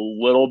a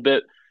little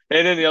bit.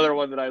 And then the other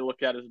one that I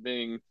look at as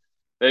being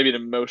maybe the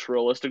most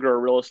realistic or a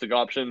realistic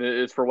option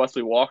is for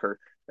Wesley Walker,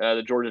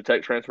 the Georgia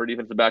Tech transfer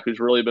defensive back who's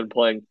really been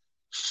playing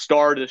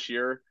star this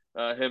year.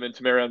 Him and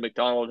Tamarion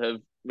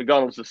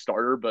McDonald's the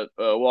starter, but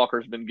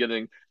Walker's been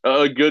getting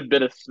a good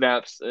bit of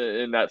snaps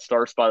in that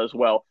star spot as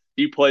well.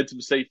 He played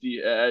some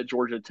safety at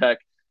Georgia Tech.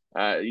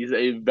 He's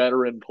a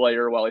veteran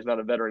player. While he's not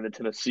a veteran in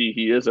Tennessee,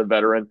 he is a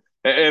veteran.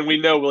 And we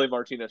know Willie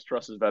Martinez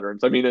trusts his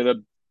veterans. I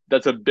mean,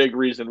 that's a big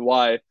reason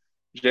why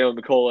Jalen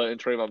McCullough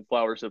and Trayvon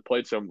Flowers have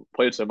played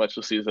so much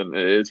this season.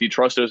 Is he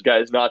trusts those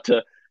guys not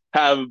to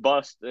have a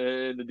bust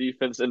in the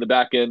defense in the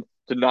back end,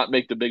 to not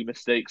make the big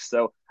mistakes.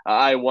 So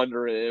I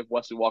wonder if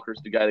Wesley Walker's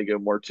the guy to go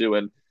more to.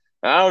 And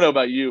I don't know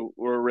about you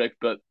or Rick,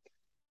 but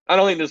I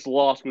don't think this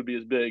loss would be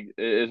as big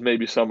as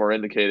maybe some are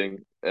indicating.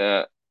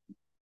 Grant,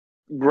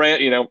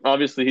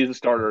 obviously he's a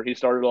starter. He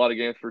started a lot of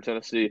games for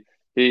Tennessee.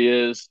 He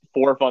is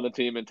 4th on the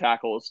team in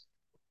tackles.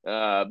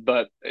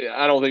 But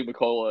I don't think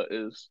McCullough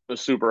is a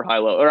super high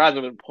level, or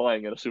hasn't been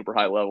playing at a super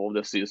high level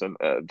this season.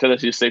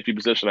 Tennessee's safety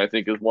position, I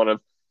think, is one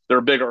of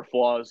their bigger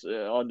flaws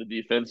on the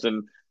defense.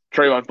 And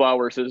Trayvon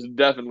Flowers has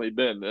definitely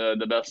been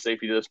the best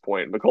safety to this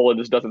point. McCullough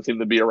just doesn't seem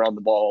to be around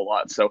the ball a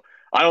lot. So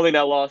I don't think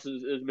that loss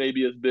is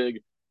maybe as big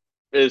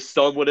as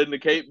some would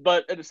indicate.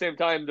 But at the same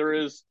time, there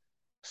is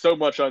so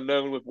much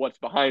unknown with what's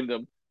behind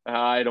them.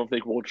 I don't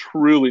think we'll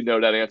truly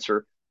know that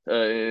answer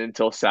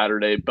until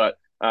Saturday. But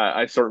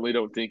I certainly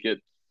don't think it,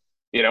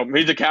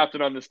 he's a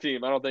captain on this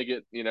team. I don't think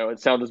it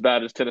sounds as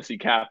bad as Tennessee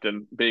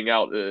captain being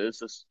out. It's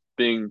just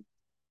being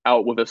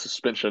out with a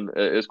suspension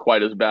is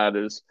quite as bad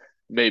as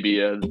maybe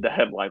the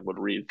headline would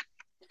read.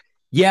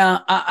 Yeah,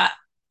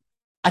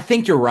 I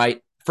think you're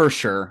right for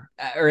sure.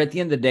 Or at the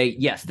end of the day,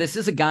 yes, this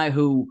is a guy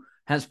who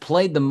has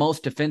played the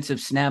most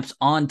defensive snaps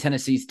on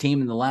Tennessee's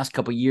team in the last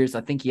couple of years.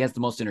 I think he has the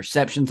most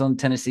interceptions on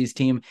Tennessee's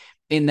team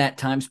in that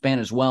time span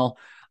as well.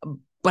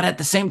 But at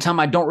the same time,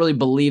 I don't really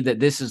believe that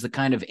this is the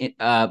kind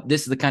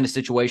of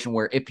situation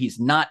where if he's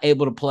not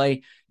able to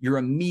play, you're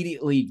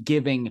immediately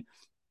giving,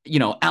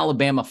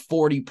 Alabama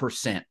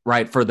 40%,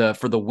 right, for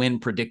the win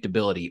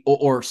predictability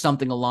or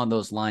something along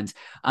those lines.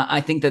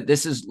 I think that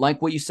this is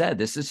like what you said.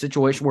 This is a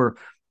situation where,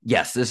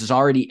 yes, this is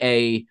already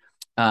a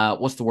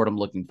what's the word I'm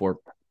looking for?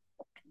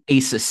 A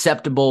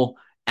susceptible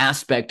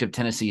aspect of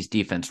Tennessee's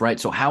defense, right?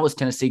 So how is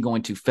Tennessee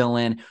going to fill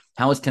in?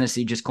 How is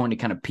Tennessee just going to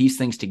kind of piece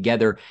things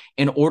together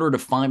in order to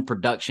find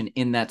production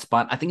in that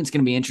spot? I think it's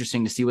going to be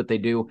interesting to see what they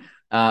do.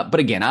 But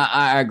again,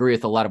 I agree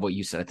with a lot of what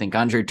you said. I think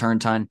Andre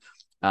Turrentine,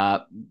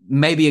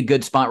 maybe a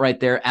good spot right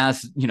there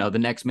as, the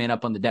next man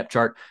up on the depth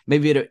chart.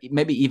 Maybe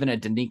even a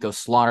Danico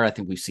Slaughter. I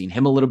think we've seen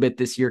him a little bit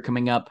this year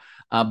coming up.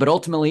 But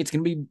ultimately, it's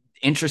going to be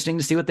interesting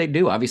to see what they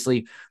do.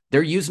 Obviously,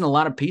 they're using a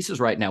lot of pieces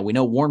right now. We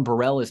know Warren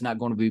Burrell is not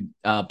going to be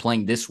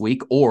playing this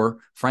week or,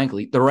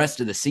 frankly, the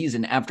rest of the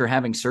season after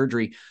having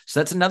surgery. So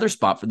that's another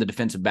spot for the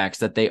defensive backs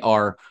that they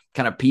are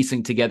kind of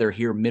piecing together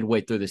here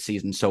midway through the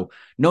season. So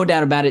no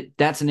doubt about it,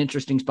 that's an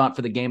interesting spot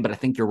for the game, but I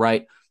think you're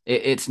right.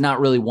 It's not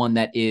really one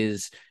that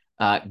is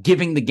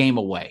giving the game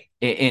away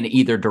in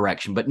either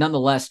direction. But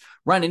nonetheless,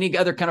 Ryan, any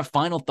other kind of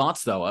final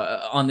thoughts, though,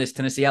 on this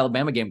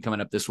Tennessee-Alabama game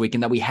coming up this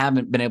weekend that we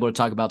haven't been able to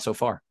talk about so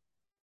far?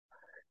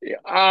 Yeah,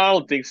 I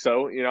don't think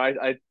so.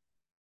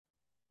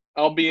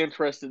 I'll be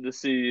interested to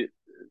see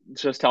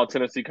just how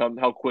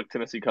quick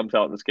Tennessee comes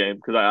out in this game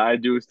because I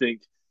do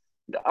think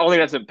I don't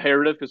think that's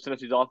imperative because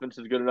Tennessee's offense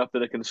is good enough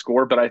that it can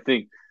score, but I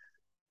think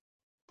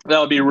that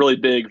would be really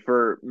big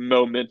for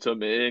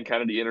momentum and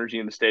kind of the energy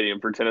in the stadium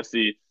for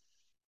Tennessee.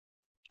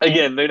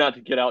 Again, they're not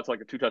to get out to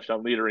like a 2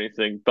 touchdown lead or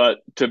anything, but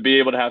to be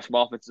able to have some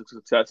offensive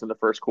success in the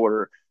first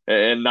quarter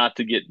and not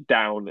to get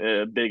down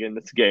big in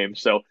this game.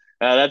 So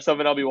that's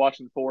something I'll be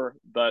watching for,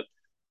 but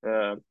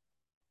uh,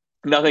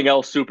 nothing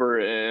else super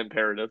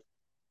imperative.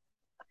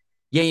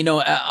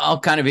 Yeah, I'll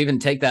kind of even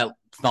take that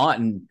thought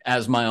and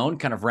as my own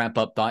kind of wrap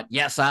up thought.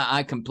 Yes,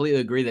 I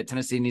completely agree that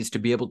Tennessee needs to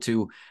be able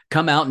to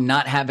come out and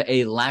not have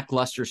a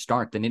lackluster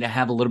start. They need to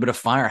have a little bit of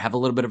fire, have a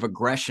little bit of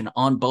aggression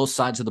on both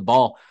sides of the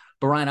ball.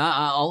 But Ryan,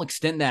 I'll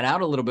extend that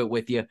out a little bit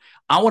with you.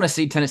 I want to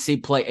see Tennessee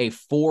play a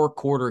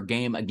 4-quarter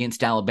game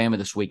against Alabama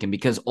this weekend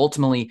because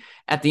ultimately,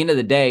 at the end of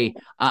the day,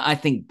 I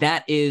think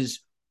that is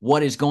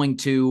what is going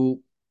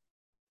to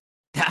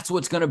that's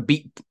what's going to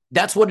beat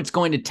that's what it's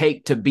going to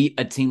take to beat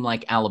a team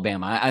like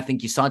Alabama. I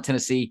think you saw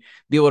Tennessee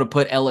be able to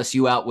put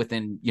LSU out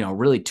within,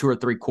 really 2 or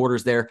 3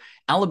 quarters there.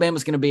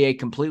 Alabama's going to be a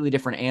completely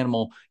different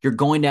animal. You're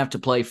going to have to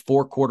play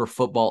 4-quarter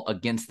football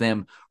against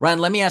them. Ryan,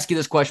 let me ask you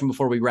this question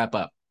before we wrap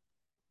up.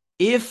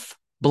 If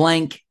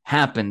blank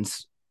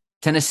happens,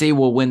 Tennessee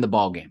will win the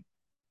ball game.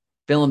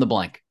 Fill in the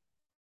blank.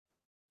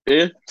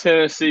 If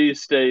Tennessee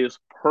stays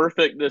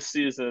perfect this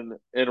season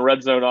in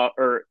red zone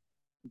or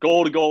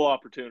goal to goal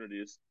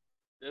opportunities,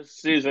 this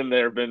season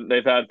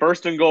they've had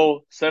first and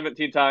goal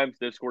 17 times.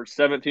 They've scored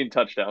 17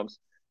 touchdowns.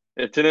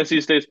 If Tennessee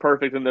stays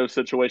perfect in those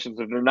situations,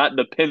 if they're not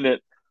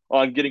dependent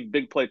on getting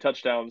big play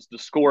touchdowns to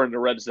score in the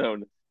red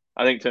zone,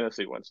 I think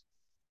Tennessee wins.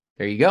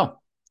 There you go.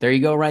 There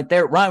you go right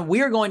there. Ryan,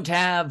 we are going to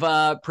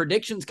have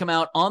predictions come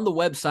out on the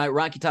website,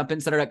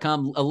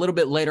 RockyTopInsider.com, a little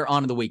bit later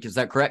on in the week. Is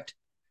that correct?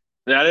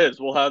 That is.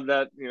 We'll have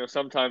that,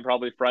 sometime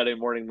probably Friday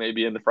morning,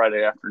 maybe into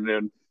Friday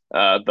afternoon.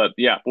 But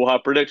yeah, we'll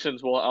have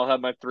predictions. I'll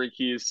have my 3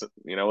 keys.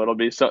 It'll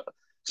be some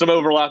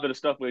overlap of the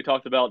stuff we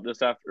talked about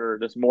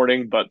this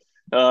morning, but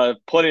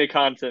plenty of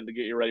content to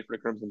get you ready for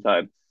the Crimson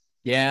Tide.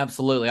 Yeah,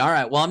 absolutely. All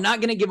right. Well, I'm not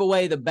going to give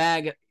away the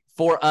bag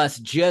for us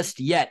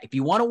just yet. If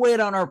you want to wait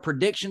on our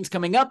predictions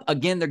coming up,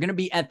 again, they're going to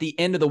be at the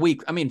end of the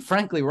week. I mean,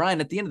 frankly, Ryan,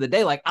 at the end of the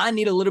day, I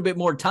need a little bit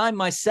more time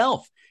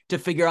myself to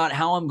figure out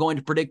how I'm going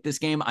to predict this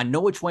game. I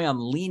know which way I'm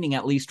leaning,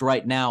 at least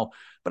right now.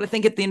 But I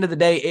think at the end of the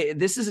day,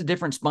 this is a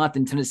different spot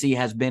than Tennessee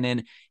has been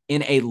in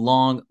a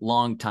long,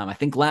 long time. I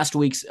think last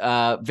week's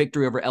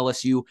victory over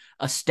LSU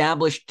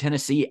established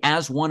Tennessee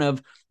as one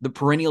of the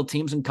perennial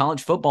teams in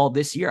college football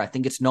this year. I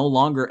think it's no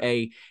longer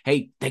hey,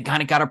 they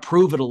kind of got to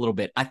prove it a little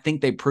bit. I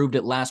think they proved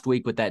it last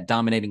week with that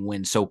dominating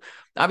win. So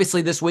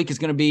obviously this week is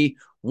going to be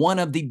one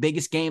of the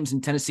biggest games in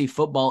Tennessee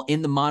football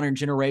in the modern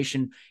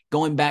generation,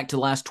 going back to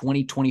the last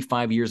 20,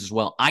 25 years as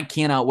well. I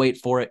cannot wait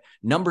for it.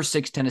 Number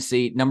 6,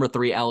 Tennessee. Number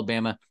 3,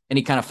 Alabama.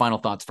 Any kind of final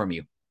thoughts from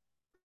you?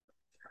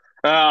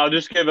 I'll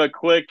just give a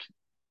quick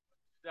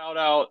shout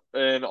out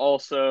and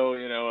also,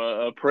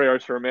 a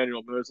prayers for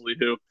Emmanuel Mosley,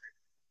 who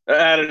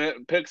had a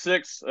pick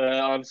six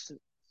on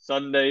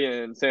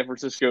Sunday in San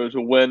Francisco's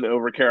win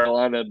over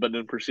Carolina, but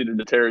then proceeded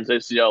to tear his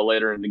ACL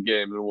later in the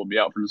game and will be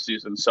out for the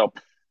season. So,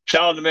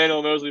 shout out to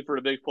Emmanuel Mosley for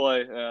the big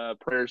play.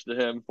 Prayers to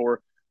him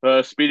for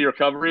speedy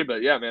recovery.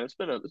 But yeah, man, it's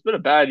been a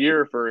bad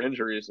year for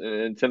injuries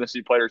in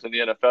Tennessee players in the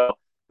NFL.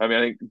 I mean,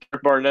 I think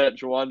Derek Barnett,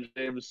 Jawan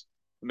James,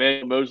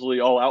 Emmanuel Mosley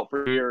all out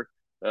for a year.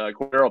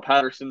 Cordero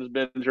Patterson's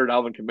been injured.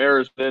 Alvin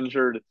Kamara's been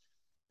injured. I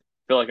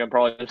feel like I'm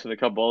probably missing a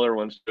couple other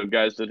ones too,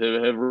 guys that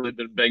have really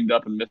been banged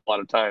up and missed a lot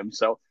of time.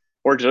 So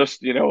we're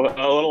just, a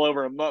little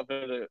over a month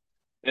into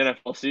the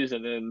NFL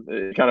season, and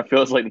it kind of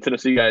feels like the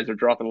Tennessee guys are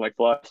dropping like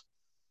flies.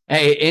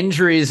 Hey,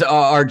 injuries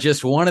are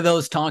just one of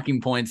those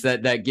talking points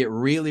that get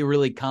really,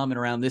 really common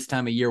around this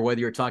time of year, whether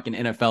you're talking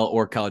NFL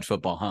or college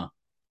football, huh?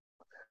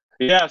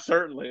 Yeah,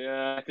 certainly.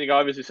 I think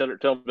obviously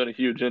Cedric Tillman's been a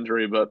huge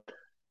injury, but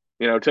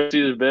Tennessee's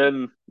they've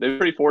been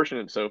pretty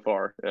fortunate so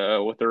far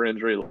with their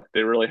injury.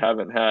 They really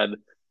haven't had,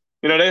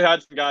 they've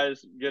had some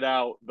guys get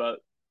out, but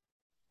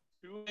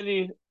too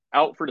many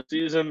out for the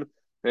season.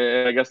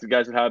 And I guess the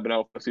guys that have been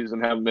out for the season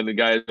haven't been the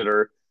guys that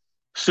are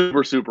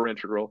super, super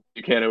integral.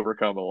 You can't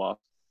overcome a loss.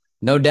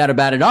 No doubt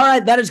about it. All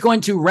right, that is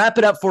going to wrap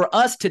it up for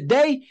us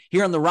today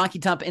here on the Rocky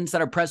Top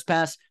Insider Press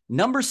Pass.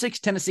 Number 6,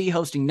 Tennessee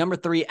hosting number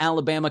 3,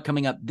 Alabama,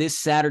 coming up this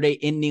Saturday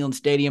in Neyland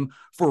Stadium.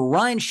 For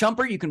Ryan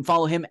Shumpert, you can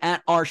follow him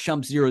at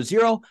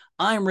rshump00.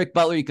 I'm Rick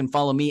Butler. You can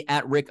follow me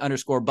at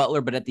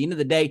Rick_Butler. But at the end of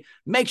the day,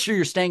 make sure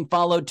you're staying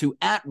followed to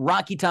at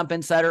Rocky Top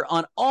Insider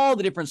on all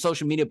the different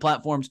social media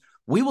platforms.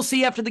 We will see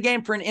you after the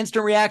game for an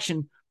instant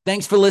reaction.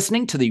 Thanks for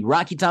listening to the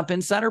Rocky Top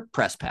Insider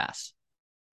Press Pass.